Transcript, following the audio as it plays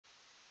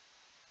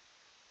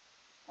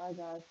Alright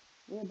guys,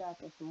 we're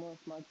back with some more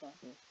Smart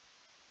Soccer.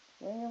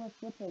 We're here with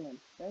Switzerland.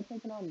 They're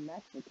taking on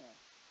Mexico.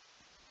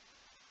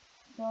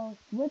 So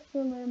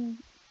Switzerland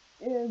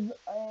is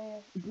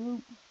a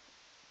Group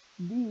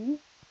B.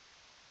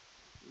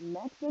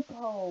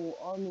 Mexico,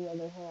 on the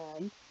other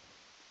hand,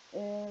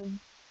 is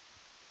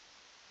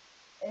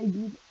a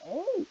Group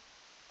A.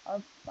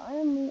 Our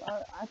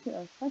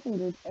second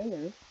Group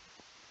A.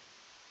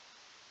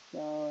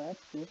 So that's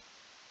cool.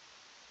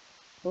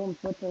 Boom,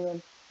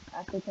 Switzerland,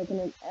 after taking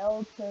an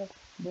L to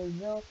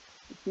Brazil,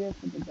 is here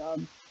for the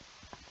dub.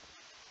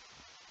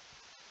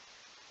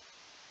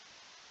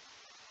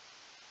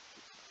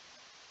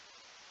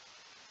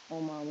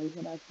 Oh my, we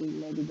could actually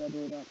maybe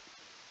double it up.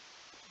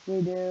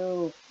 We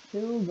do.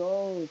 2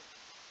 goals.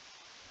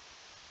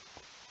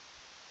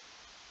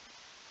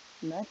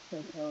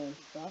 Mexico is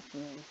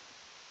suffering.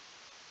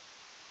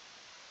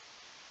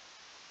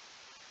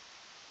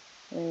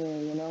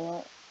 Hey, you know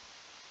what?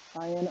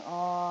 Ryan,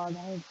 aw,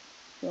 that was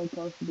so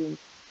close to being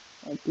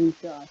like 3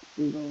 shots,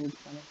 3 goals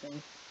kind of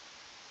thing.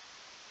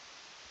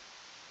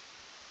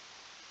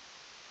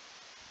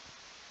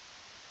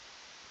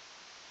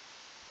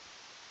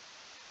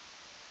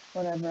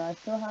 Whatever, I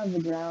still have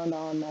the ground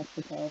on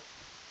Mexico.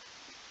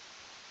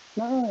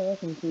 Not really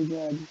looking too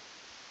good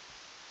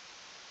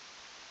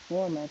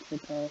for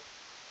Mexico.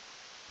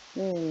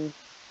 Seeing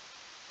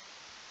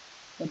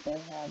what they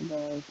have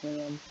going for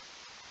them.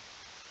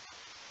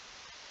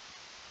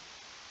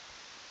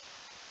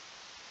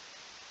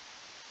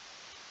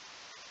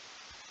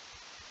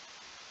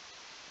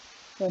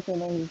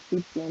 Switzerland just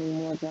keeps getting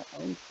more ground.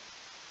 Oh,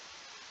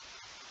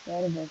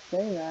 why did I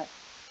say that?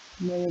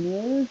 They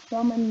lose,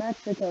 someone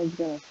Mexico's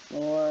gonna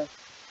score.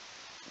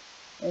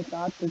 They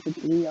thought this was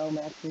 3-0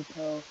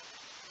 Mexico,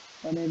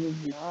 but it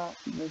is not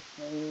the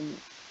same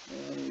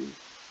thing.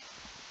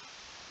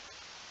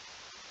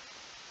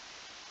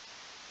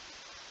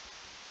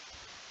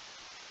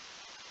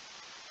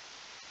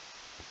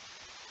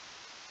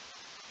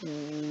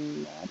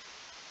 That's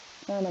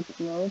kind of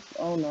close.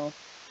 Oh no.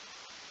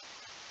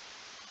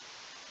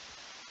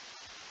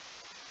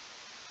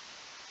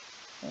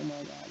 Oh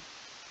my god.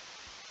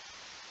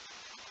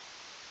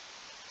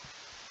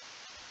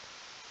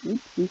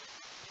 Oopsie.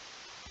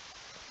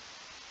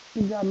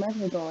 You got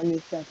Mexico on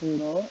your second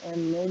goal,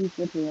 and maybe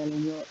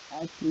Switzerland will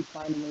actually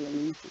find a way to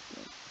lose this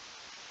game.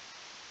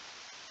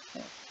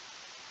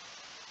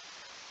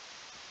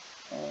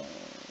 Uh,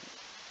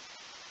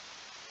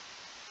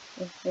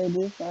 if they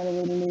do find a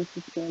way to lose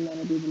this game,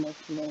 that'll be the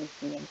most hilarious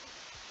for them.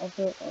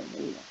 Also, oh,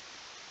 there you go.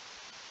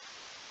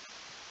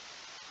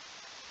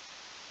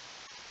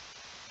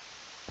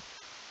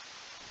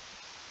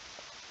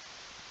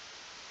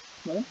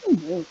 What if they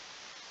do?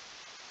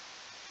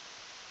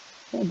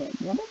 Hold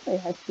up, what if they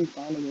actually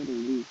find a way to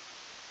lose?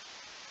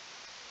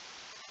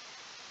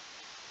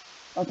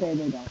 Okay,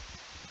 they don't.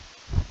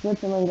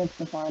 Switzerland gets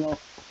the final.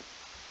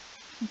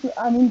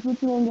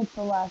 Switzerland gets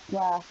the last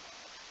laugh.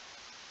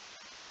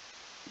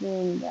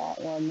 Doing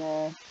that one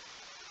there.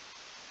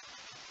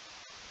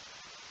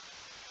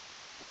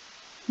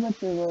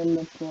 Switzerland,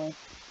 of course.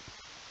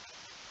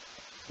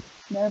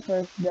 Their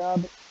first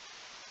dub.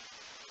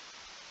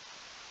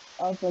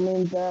 Also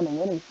means they're on a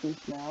winning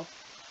streak now.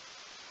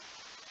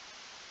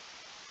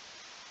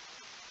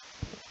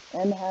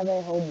 And have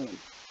a home win.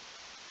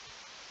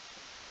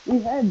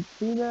 We head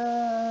to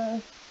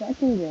the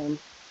second game,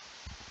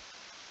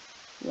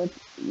 which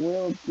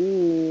will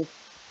be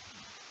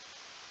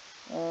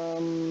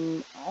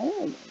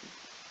Ireland.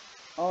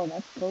 Oh,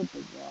 that's Cote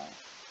d'Ivoire.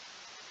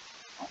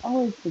 I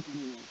always forget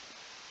it.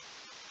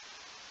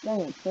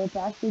 Dang it, so it's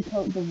actually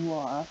Cote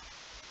d'Ivoire.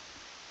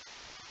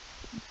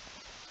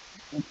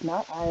 It's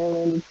not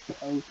Ireland, it's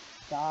Cote.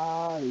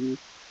 Sorry.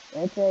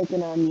 They're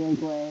taking on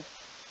Uruguay.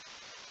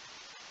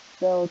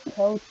 So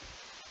Cote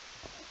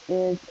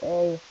is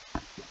a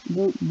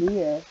Group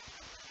beer,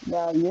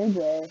 while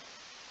Uruguay,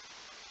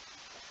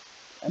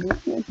 I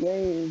think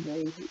Uruguay is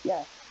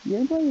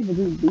Uruguay is a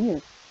Group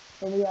beer.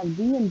 So we have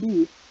D and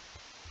B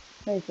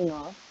facing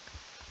off.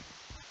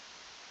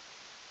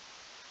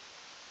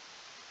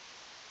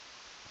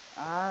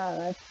 Ah,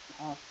 that's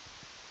tough.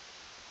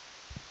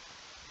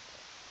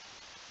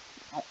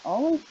 I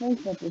always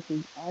think that this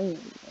is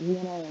Ireland, and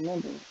then I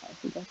remember, I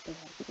forgot they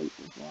have Cote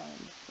d'Ivoire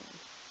in this one.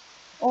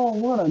 Oh,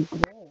 what a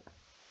goal!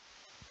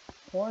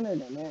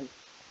 Cornered him in.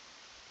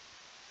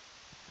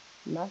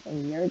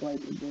 Nothing Uruguay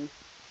could do.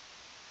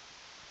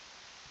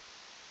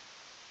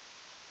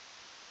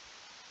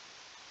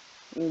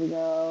 Here we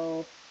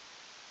go.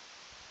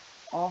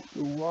 Off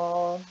the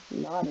wall.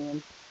 Not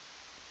in.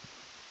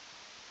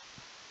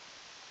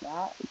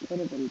 That could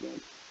have been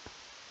good.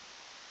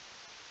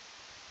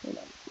 Hold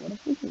on. What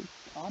if we can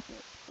pop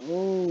it?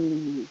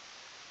 Oh.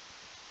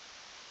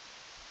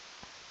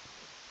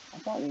 I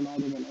thought we might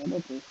have been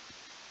able to.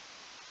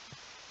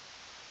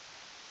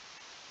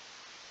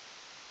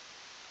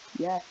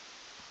 Yes.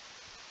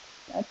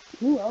 That's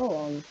 2-0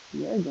 on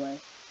Uruguay.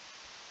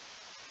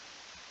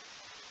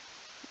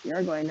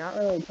 Uruguay not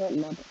really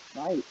putting up a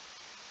fight.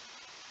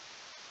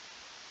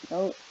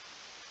 So,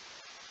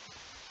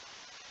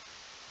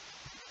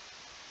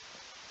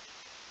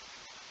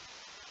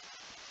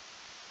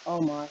 Oh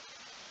my.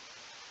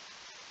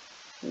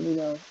 Here we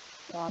go.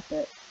 Top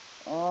it.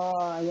 Oh,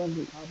 I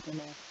wasn't top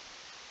enough.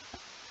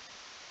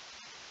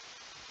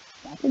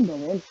 That can go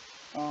in.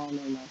 Oh,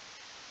 never mind.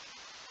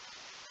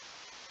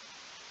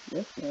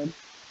 This good.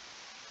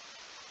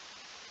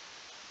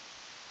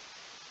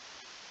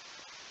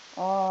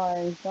 Oh,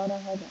 I thought I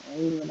had to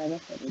aim, but I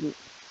guess I didn't.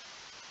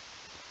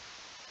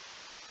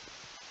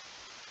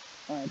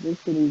 Alright,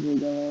 this could easily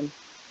go in.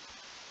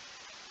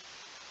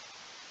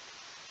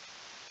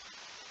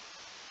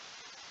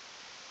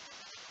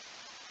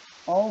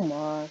 Oh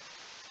my.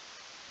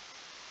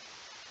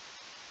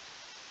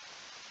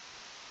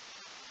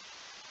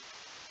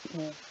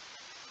 Okay.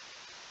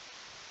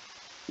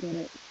 Get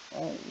it.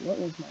 Oh, what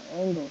was my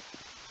angle?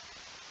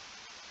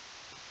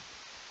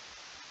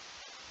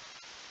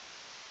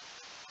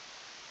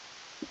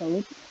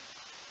 Coach.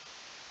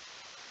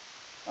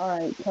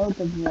 Alright, Coach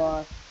is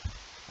lost.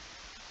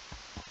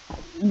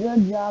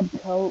 Good job,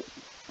 Coach.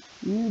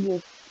 You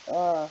just,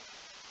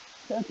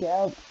 took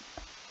out,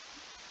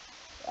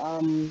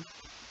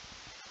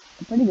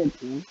 a pretty good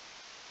team.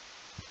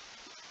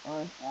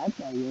 I'd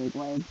tell you it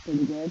was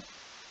pretty good.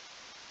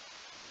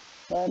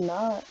 But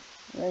not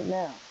right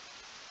now.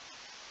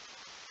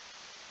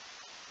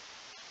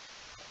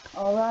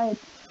 Alright.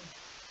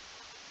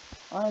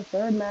 Our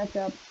third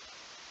matchup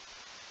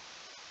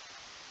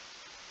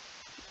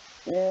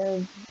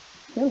is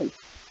Chile.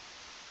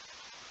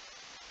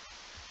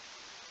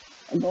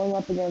 Going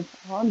up against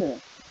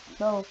Honduras.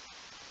 So,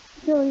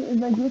 Chile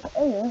is a group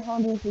A, and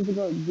Honduras is a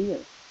group B.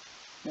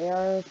 They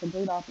are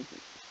complete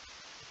opposites.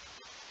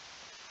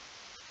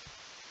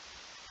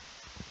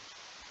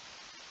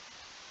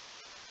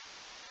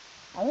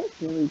 I think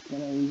Chile's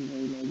gonna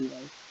easily maybe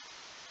like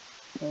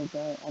choke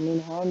out. I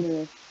mean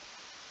Honduras,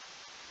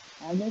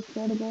 have they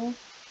scored a goal?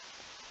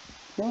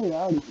 Chile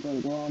already scored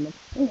a goal on them.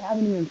 They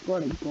haven't even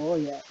scored a goal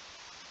yet.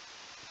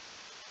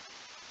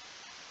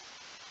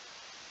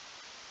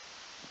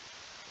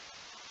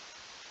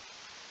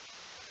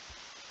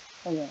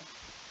 Okay.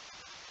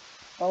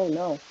 Oh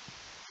no.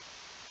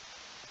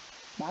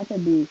 That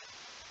could be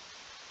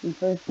the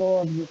first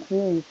goal of the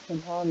series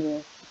from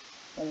Honduras,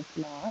 but it's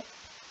not.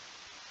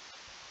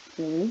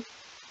 Chile.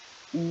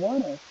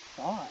 What a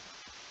shot.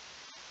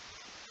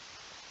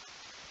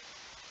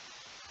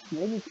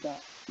 They just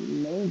got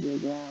major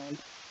ground.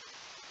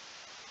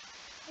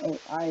 Oh,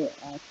 I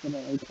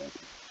accidentally clicked.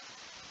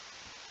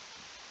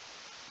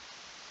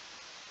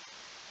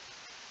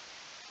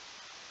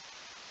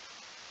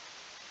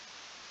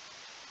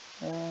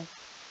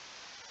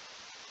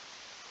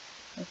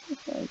 That's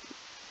just like,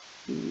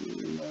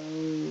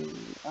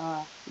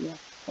 no. Yeah.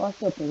 Well, I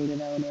still pinged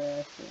it out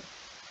there, so.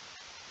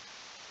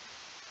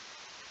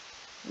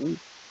 Ooh.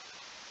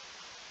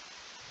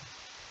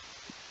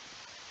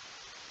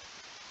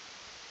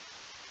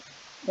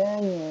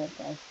 Dang it,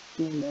 I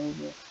skimmed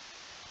over.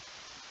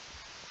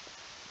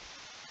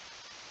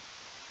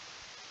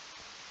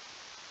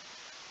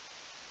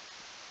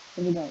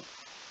 Here we go.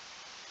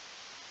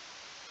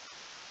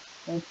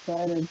 Let's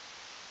try to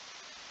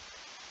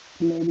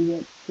maybe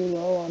get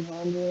 2-0 on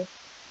Honduras.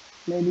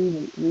 Maybe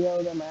even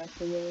Rio them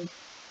afterwards.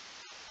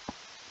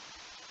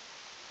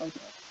 Okay.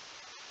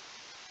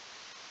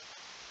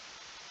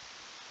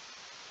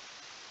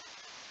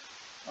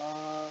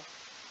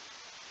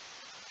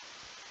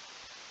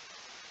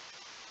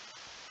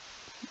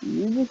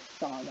 You just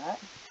saw that.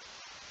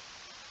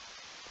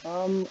 I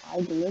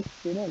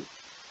glitched it in.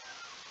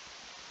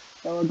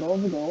 So a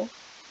goal's a goal,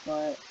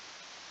 but,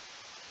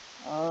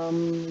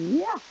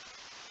 yeah.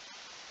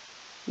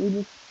 We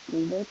just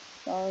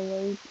glitched our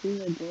way to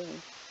a goal.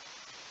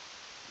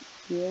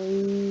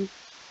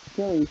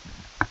 Chile.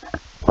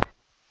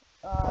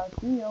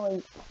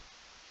 3-0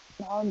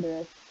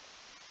 Honduras.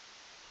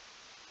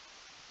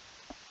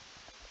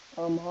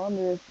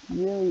 Honduras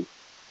really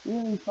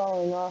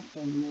falling off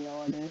of the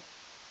order.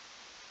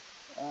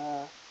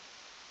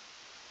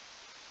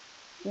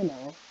 You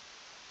know,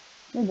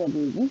 for good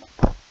reason.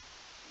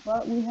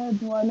 But we head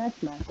to our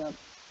next matchup.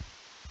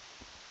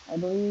 I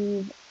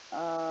believe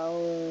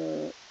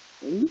our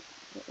eighth,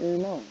 or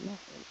no, not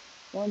eighth.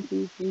 1,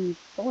 2, 3,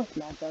 fourth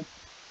matchup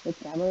with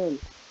Cameroon.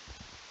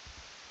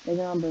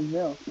 Taking on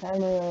Brazil.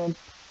 Cameroon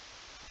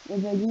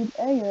is a group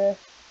A.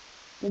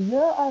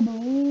 Brazil, I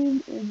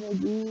believe, is a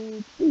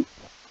group C.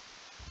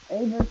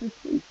 A versus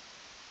C.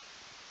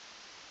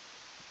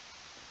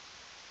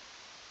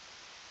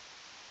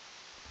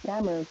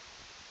 Cameroon.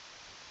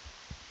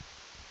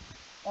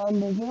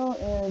 Brazil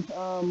is,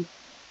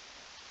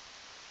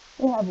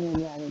 they have an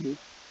reality.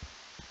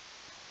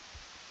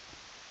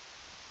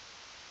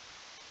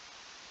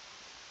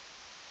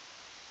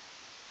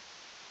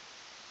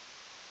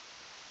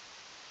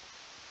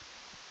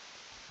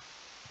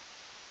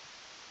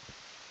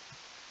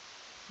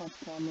 That's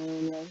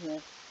Cameroon right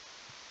here.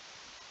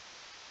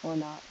 Or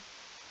not.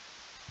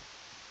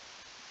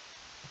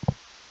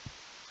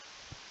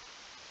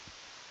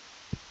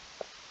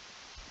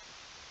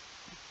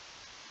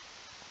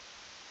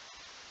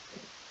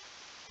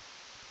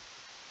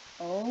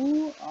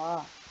 Oh,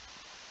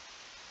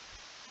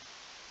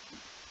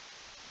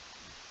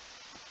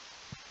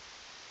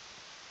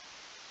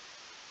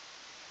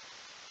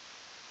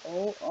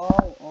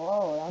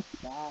 Oh,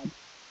 that's bad.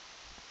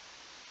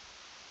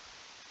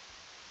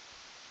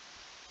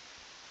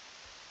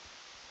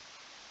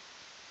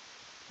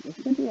 This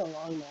could be a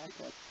long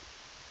matchup.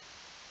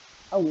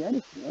 Oh, we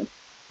already scored?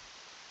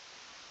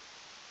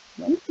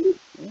 When did we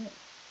score?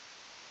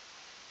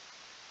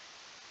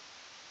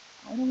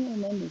 I don't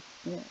remember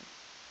scoring.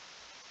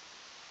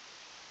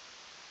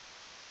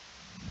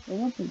 It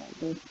wasn't that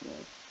good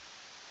score.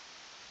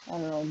 I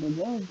don't know,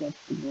 Brazil gets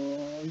the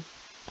goal.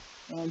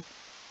 I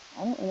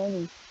don't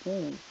remember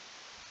scoring.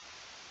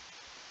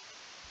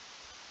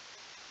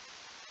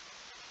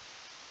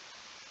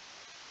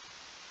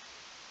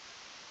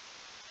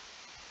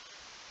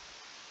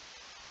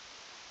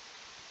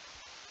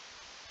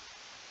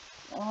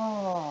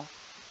 Oh.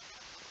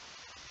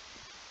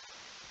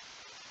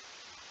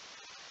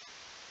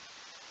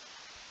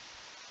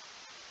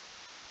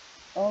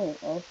 Oh,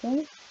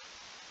 also,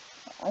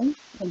 I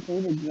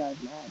completed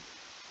drive match.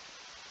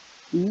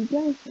 Do you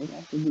guys think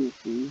I should do a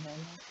series on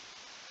that?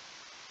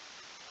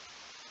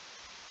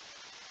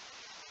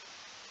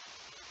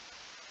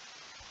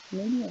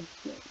 Maybe I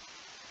should.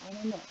 I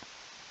don't know.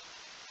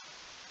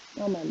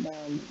 Comment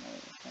down below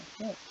if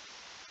I should.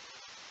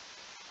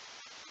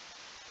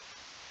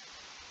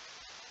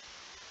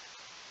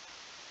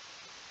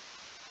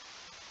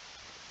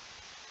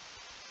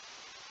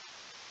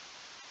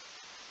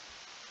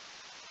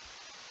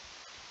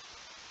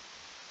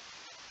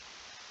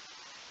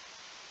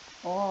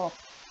 Oh,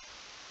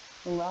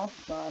 the last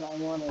spot I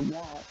wanted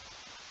that.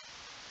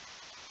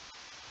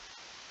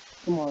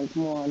 Come on,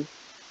 come on.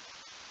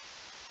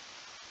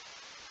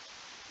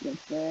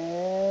 Get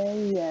there,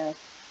 yes,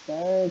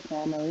 sir,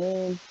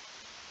 Cameroon.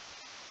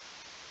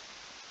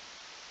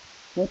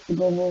 What's the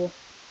goal?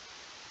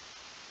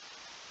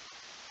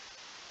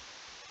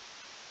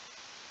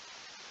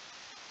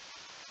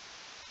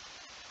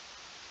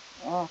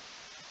 Oh,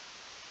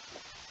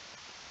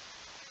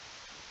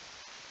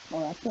 oh,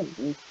 that's what it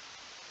is.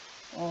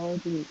 Oh,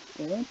 did we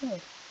score there?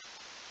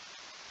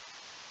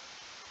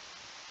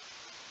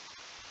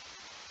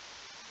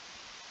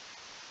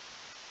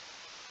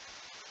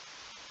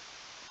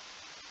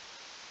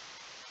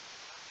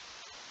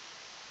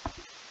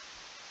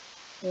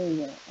 There we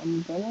go.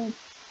 I'm gonna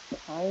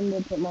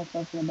kinda put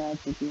myself in a bad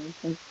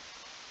situation.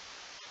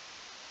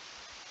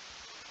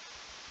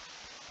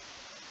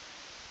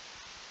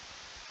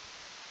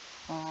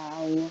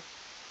 Ow.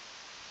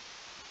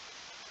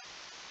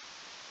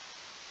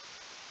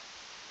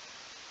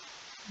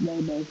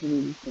 They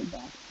basically just did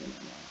that to me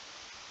now.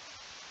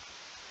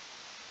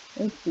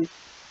 Let's see.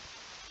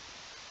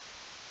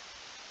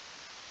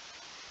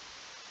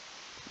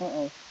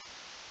 Uh-oh.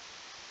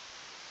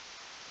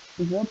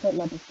 Brazil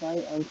putting up a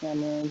fight on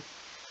Cameroon.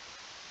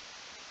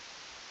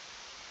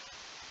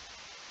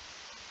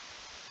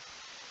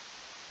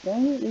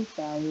 Dang it, we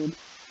fouled.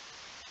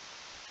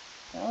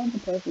 That was the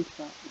perfect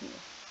shot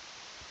here.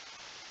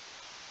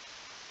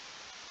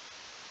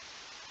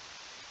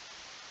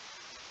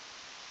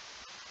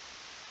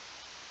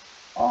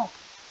 Oh!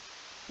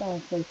 That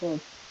was so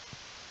close.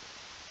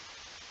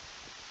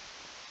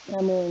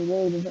 Cameroon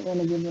really doesn't want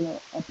to give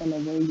it up on a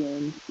away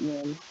game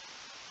win.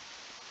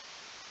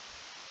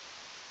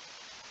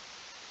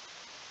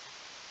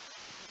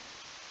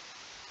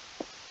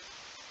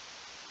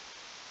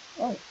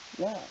 Oh,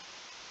 wow.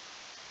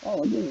 Oh,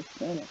 look at this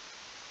center.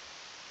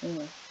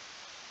 Yeah.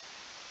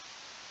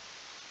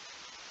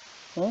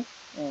 Huh?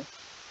 Oh.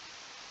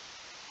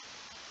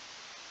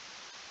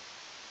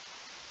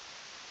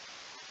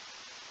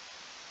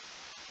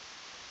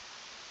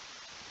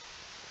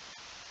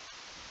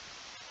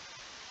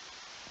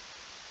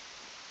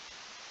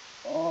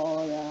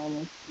 Oh, that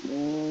almost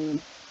scored.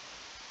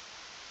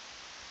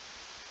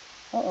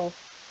 Uh-oh.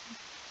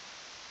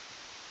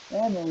 They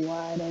have a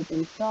wide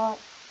open shot.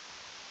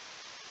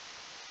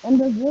 And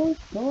Brazil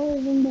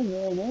scores and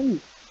Brazil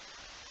wins.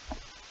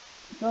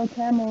 So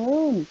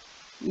Cameroon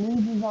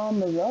loses on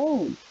the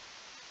road.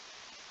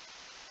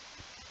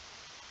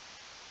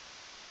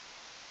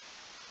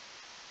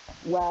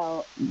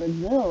 While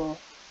Brazil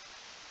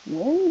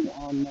wins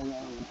on the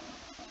road.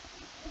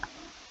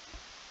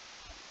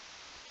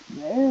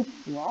 They're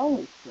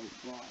flawless so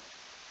far.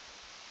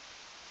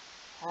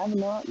 Have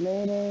not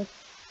made a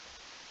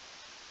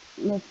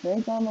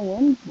mistake on the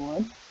win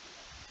board.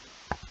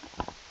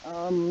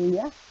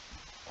 Yeah.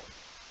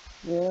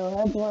 We'll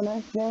head to our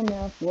next game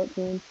now,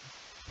 14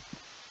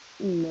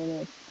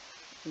 minutes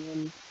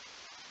in.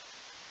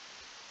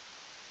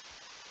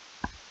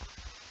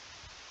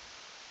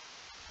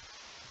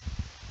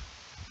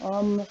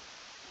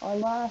 Our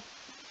last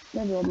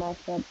scheduled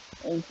matchup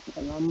is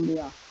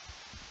Colombia.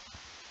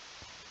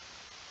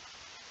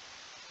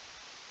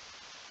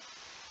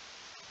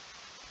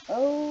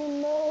 Oh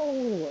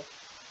no!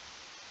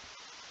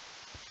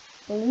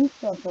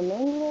 Felicia from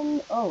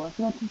England. Oh, I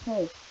forgot to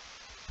say.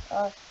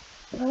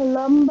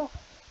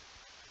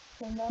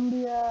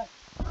 Colombia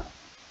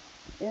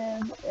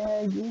is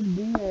a good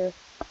beer.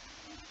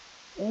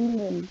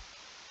 England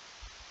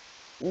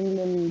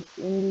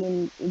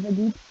is a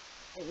good.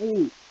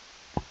 Hey,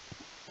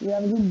 we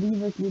have a good B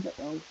versus B.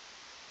 Oh,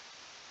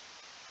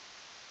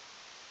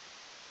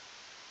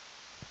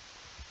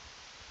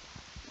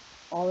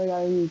 All they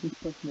gotta do is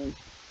just push me.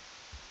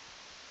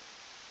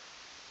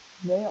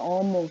 They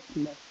almost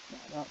messed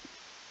that up.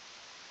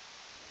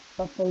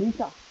 But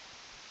Felisa,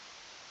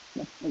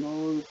 that's the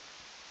goal.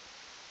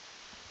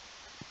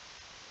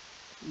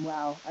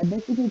 Wow, I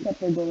basically kept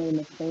their goalie in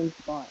the same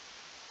spot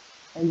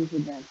and just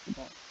advanced the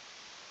ball.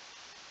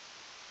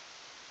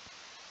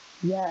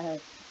 Yes.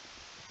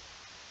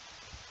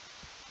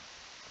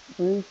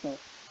 Crucial.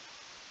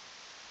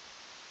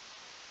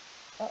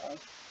 Uh-oh.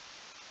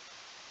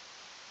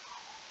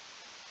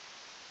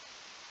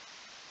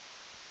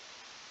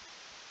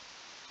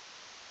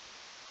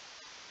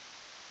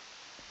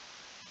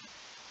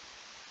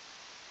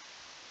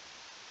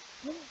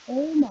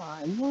 Oh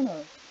my, what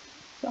a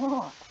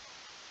shot.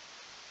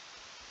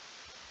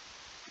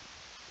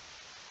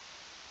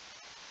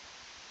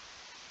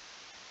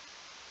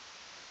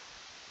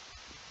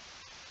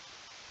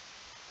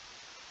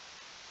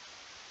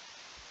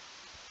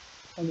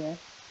 Okay.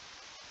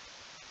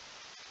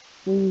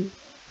 We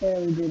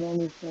barely did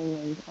anything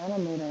and kind of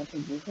made our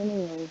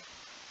positioning and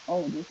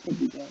oh, this could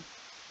be good.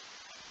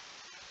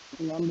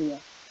 Columbia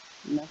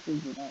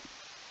messes it up.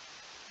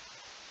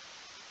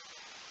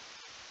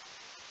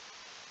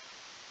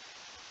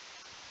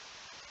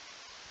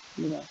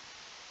 You know.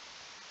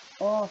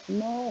 Oh,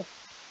 no.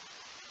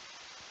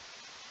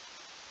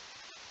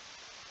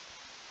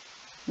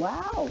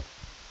 Wow.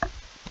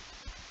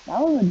 That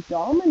was a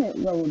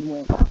dominant road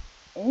win.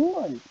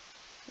 England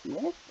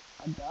with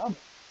a dub.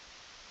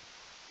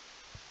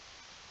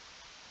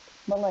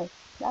 But like,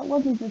 that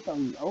wasn't just a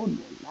road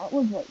win. That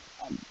was like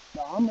a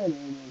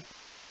dominating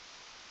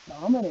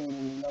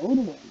road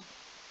win.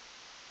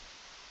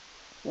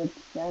 Which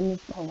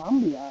sends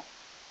Colombia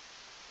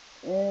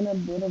in a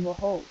bit of a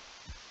hole.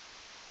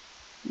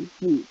 You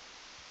see.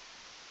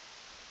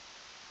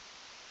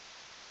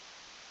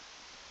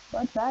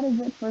 But that is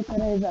it for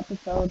today's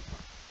episode.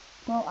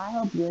 So I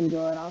hope you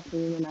enjoyed. I'll see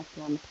you in the next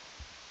one.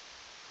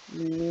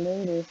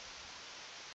 Later.